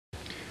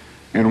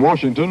In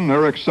Washington,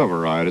 Eric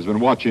Severide has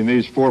been watching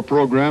these 4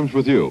 programs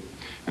with you,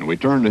 and we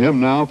turn to him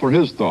now for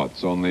his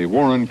thoughts on the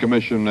Warren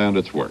Commission and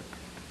its work.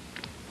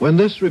 When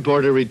this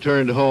reporter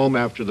returned home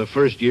after the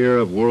first year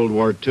of World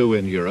War II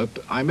in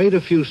Europe, I made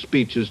a few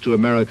speeches to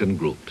American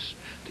groups,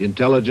 the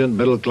intelligent,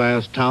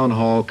 middle-class, town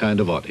hall kind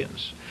of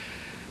audience.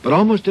 But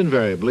almost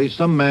invariably,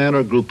 some man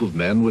or group of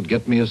men would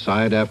get me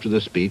aside after the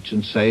speech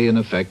and say, in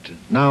effect,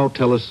 "Now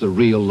tell us the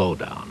real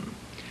lowdown."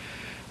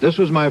 This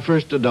was my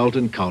first adult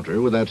encounter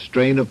with that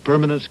strain of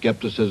permanent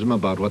skepticism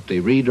about what they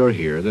read or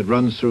hear that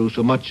runs through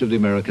so much of the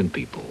American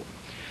people.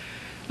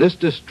 This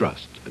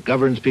distrust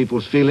governs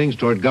people's feelings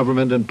toward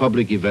government and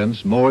public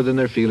events more than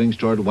their feelings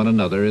toward one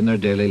another in their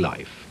daily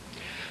life.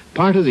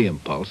 Part of the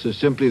impulse is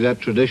simply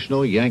that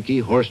traditional Yankee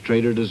horse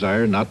trader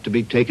desire not to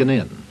be taken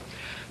in.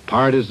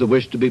 Part is the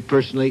wish to be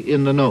personally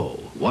in the know,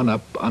 one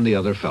up on the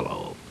other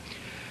fellow.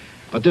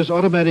 But this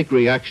automatic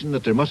reaction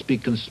that there must be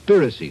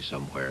conspiracy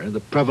somewhere, the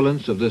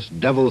prevalence of this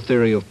devil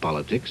theory of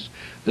politics,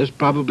 this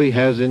probably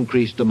has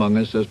increased among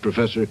us, as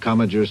Professor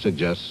Commager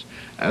suggests,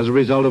 as a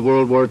result of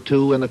World War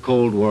II and the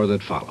Cold War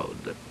that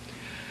followed.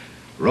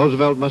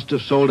 Roosevelt must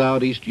have sold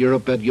out East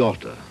Europe at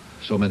Yalta,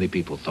 so many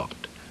people thought.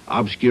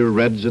 Obscure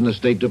Reds in the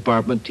State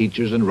Department,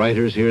 teachers and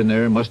writers here and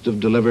there must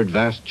have delivered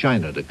vast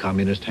China to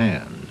communist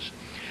hands.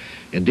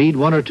 Indeed,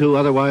 1 or 2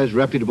 otherwise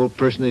reputable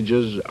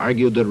personages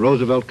argued that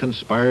Roosevelt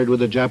conspired with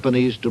the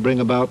Japanese to bring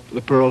about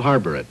the Pearl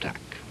Harbor attack.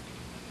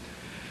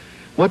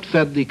 What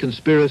fed the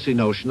conspiracy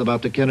notion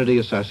about the Kennedy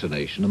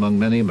assassination among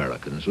many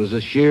Americans was the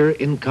sheer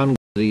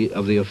incongruity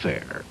of the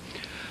affair.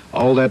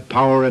 All that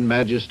power and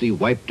majesty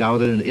wiped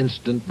out in an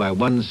instant by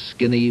one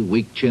skinny,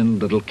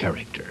 weak-chinned little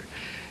character.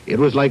 It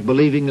was like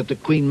believing that the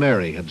Queen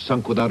Mary had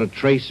sunk without a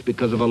trace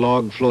because of a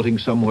log floating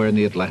somewhere in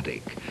the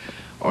Atlantic,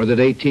 or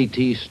that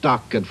AT&T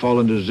stock had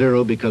fallen to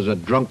zero because a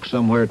drunk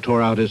somewhere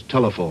tore out his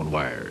telephone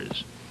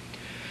wires.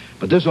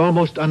 But this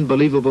almost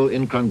unbelievable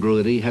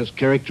incongruity has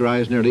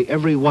characterized nearly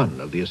every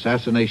one of the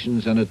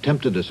assassinations and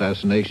attempted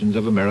assassinations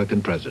of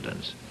American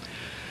presidents.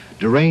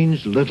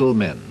 Deranged little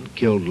men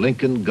killed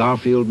Lincoln,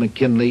 Garfield,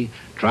 McKinley,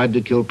 tried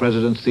to kill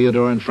Presidents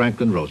Theodore and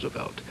Franklin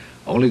Roosevelt.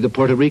 Only the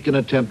Puerto Rican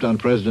attempt on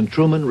President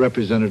Truman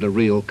represented a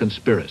real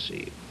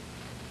conspiracy.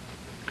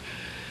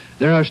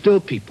 There are still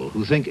people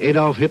who think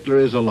Adolf Hitler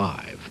is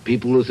alive,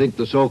 people who think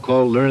the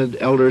so-called learned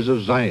elders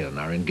of Zion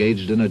are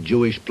engaged in a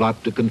Jewish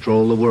plot to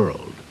control the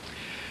world.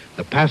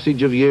 The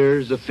passage of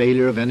years, the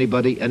failure of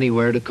anybody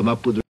anywhere to come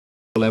up with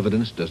real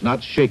evidence does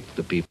not shake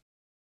the people's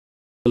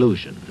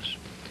illusions.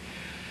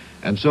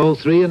 And so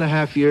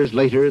 3.5 years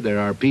later, there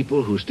are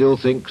people who still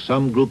think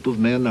some group of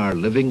men are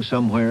living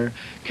somewhere,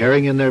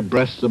 carrying in their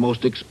breasts the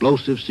most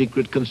explosive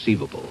secret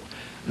conceivable,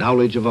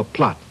 knowledge of a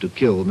plot to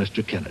kill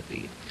Mr.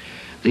 Kennedy.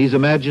 These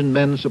imagined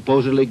men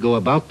supposedly go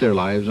about their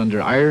lives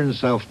under iron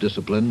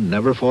self-discipline,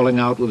 never falling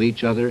out with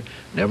each other,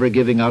 never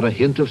giving out a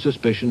hint of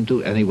suspicion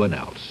to anyone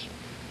else.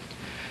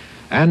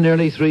 And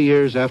nearly 3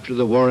 years after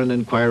the Warren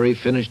inquiry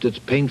finished its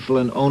painful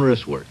and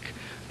onerous work,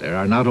 there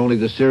are not only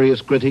the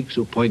serious critics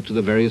who point to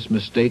the various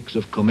mistakes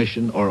of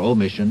commission or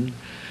omission,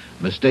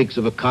 mistakes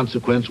of a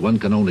consequence one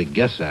can only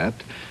guess at,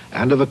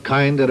 and of a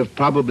kind that have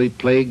probably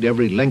plagued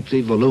every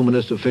lengthy,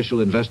 voluminous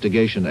official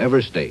investigation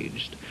ever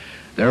staged.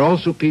 There are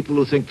also people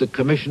who think the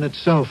commission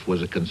itself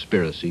was a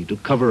conspiracy to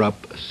cover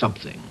up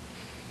something.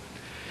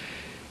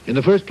 In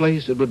the first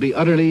place, it would be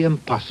utterly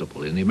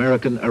impossible in the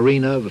American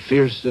arena of a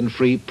fierce and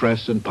free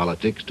press and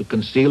politics to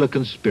conceal a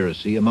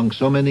conspiracy among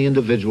so many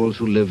individuals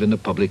who live in the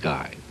public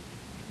eye.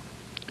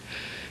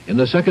 In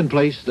the second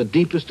place, the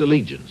deepest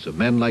allegiance of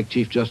men like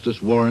Chief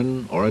Justice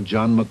Warren or a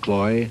John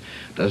McCloy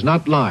does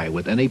not lie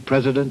with any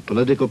president,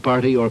 political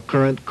party, or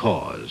current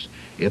cause.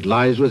 It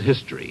lies with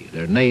history,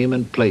 their name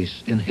and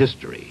place in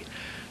history.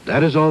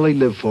 That is all they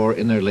live for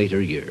in their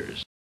later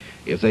years.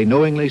 If they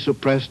knowingly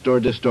suppressed or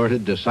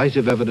distorted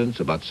decisive evidence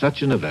about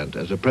such an event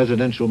as a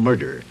presidential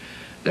murder,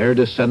 their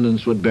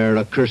descendants would bear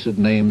accursed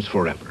names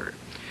forever.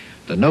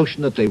 The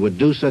notion that they would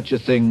do such a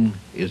thing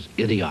is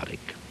idiotic.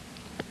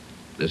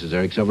 This is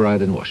Eric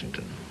Severide in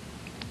Washington.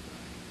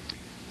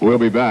 We'll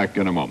be back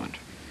in a moment.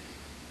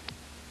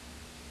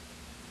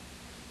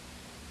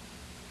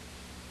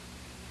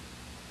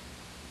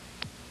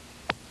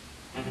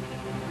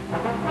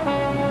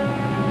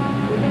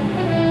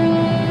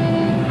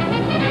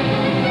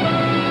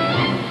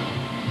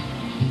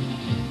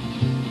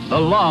 The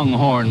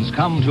Longhorns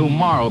come to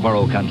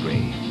Marlboro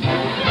country.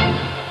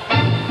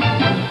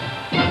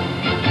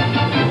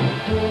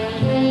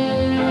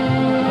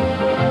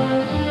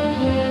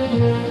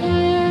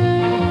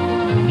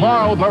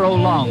 Marlboro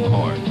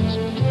Longhorns.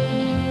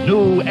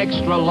 New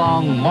extra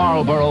long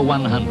Marlboro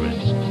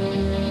 100s.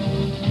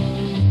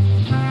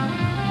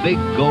 Big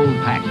gold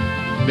pack.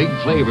 Big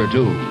flavor,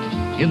 too.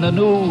 In the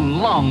new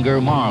longer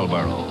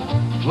Marlboro.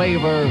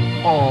 Flavor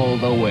all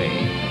the way.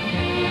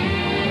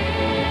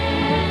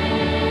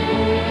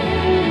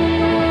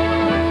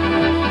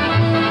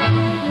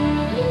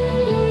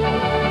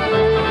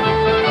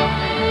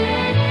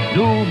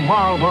 New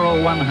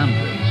Marlboro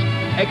 100s.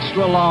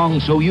 Extra long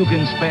so you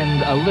can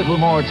spend a little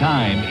more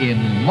time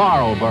in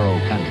Marlboro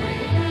country.